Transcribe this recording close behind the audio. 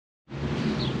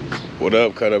What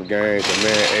up, Cut Up Gang? It's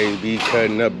your man AB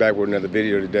cutting up back with another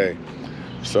video today.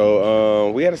 So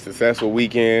we had a successful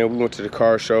weekend. We went to the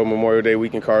car show, Memorial Day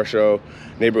weekend car show,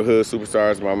 Neighborhood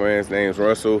Superstars. My man's name's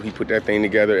Russell. He put that thing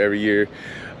together every year.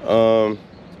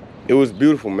 It was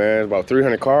beautiful, man. About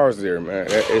 300 cars there, man.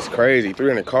 It's crazy.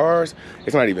 300 cars.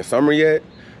 It's not even summer yet.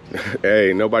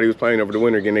 Hey, nobody was playing over the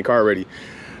winter getting their car ready.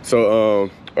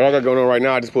 So what I got going on right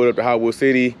now, I just pulled up to Hot Wheels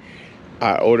City.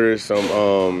 I ordered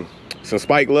some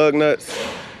spike lug nuts,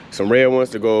 some red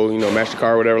ones to go, you know, match the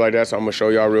car or whatever like that. So I'm gonna show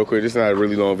y'all real quick. This is not a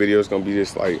really long video. It's gonna be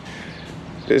just like,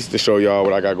 this to show y'all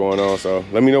what I got going on. So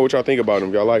let me know what y'all think about them,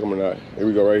 if y'all like them or not. Here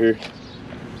we go right here.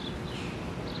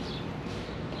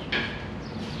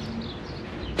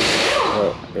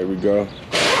 There we go.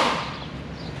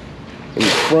 In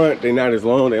the front, they're not as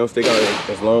long. They don't stick out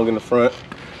as long in the front.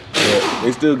 But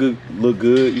they still look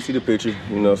good. You see the picture,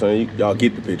 you know what I'm saying? Y'all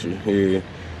get the picture, yeah.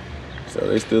 So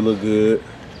they still look good.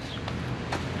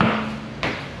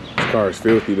 This car is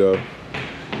filthy though,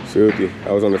 filthy.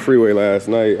 I was on the freeway last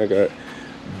night. I got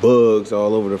bugs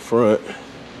all over the front.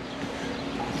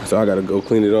 So I gotta go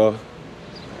clean it off.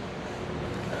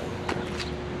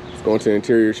 It's going to the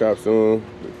interior shop soon.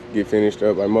 Get finished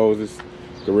up by Moses,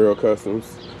 Guerrero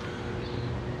Customs.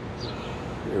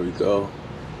 There we go.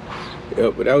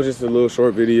 Yep, but that was just a little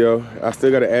short video. I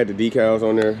still gotta add the decals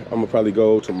on there. I'm gonna probably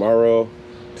go tomorrow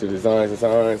to Designs and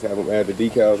Signs, have them add the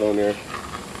decals on there.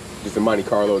 Just the Monte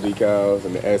Carlo decals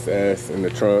and the SS and the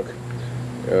trunk.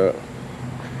 Yeah.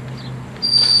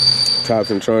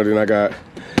 Tops and trunk, and I got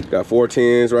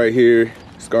 410s right here,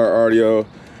 Scar Audio.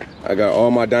 I got all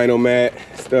my Dynomat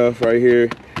stuff right here.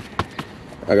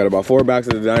 I got about 4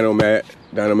 boxes of Dynomat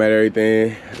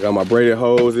everything. I got my braided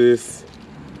hoses.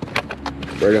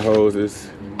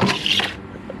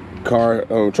 Car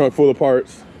trunk full of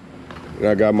parts. And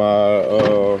I got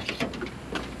my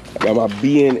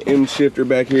B&M shifter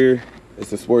back here.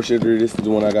 It's a sport shifter. This is the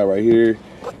one I got right here.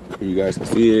 If you guys can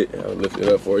see it, I'll lift it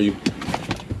up for you.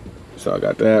 So I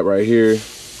got that right here.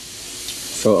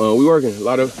 So we working a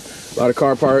lot of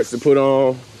car parts to put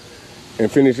on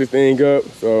and finish this thing up.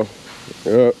 So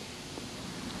yep,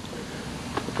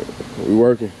 we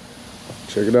working.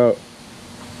 Check it out.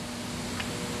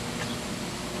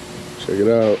 Check it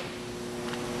out.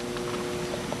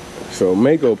 So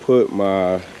Mako put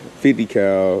my 50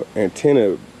 cal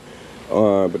antenna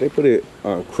on, but they put it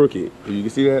on crooked. You can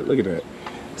see that? Look at that.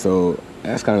 So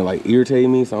that's kind of like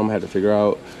irritating me. So I'm gonna have to figure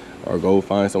out or go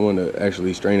find someone to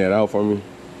actually straighten that out for me.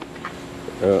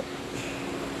 But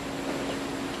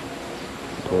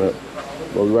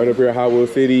we right up here at Hot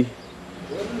Wheels City.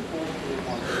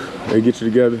 They get you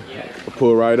together. I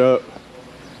pull right up.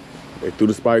 They threw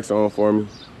the spikes on for me.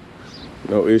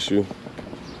 No issue.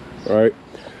 All right.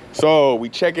 So we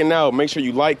checking out. Make sure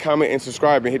you like, comment, and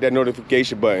subscribe, and hit that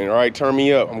notification button. All right. Turn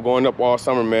me up. I'm going up all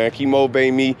summer, man. Keep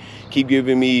motivating me. Keep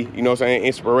giving me, you know what I'm saying,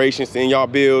 inspiration. Send y'all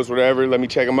bills, whatever. Let me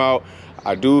check them out.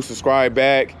 I do subscribe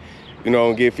back, you know,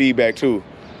 and get feedback too.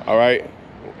 All right.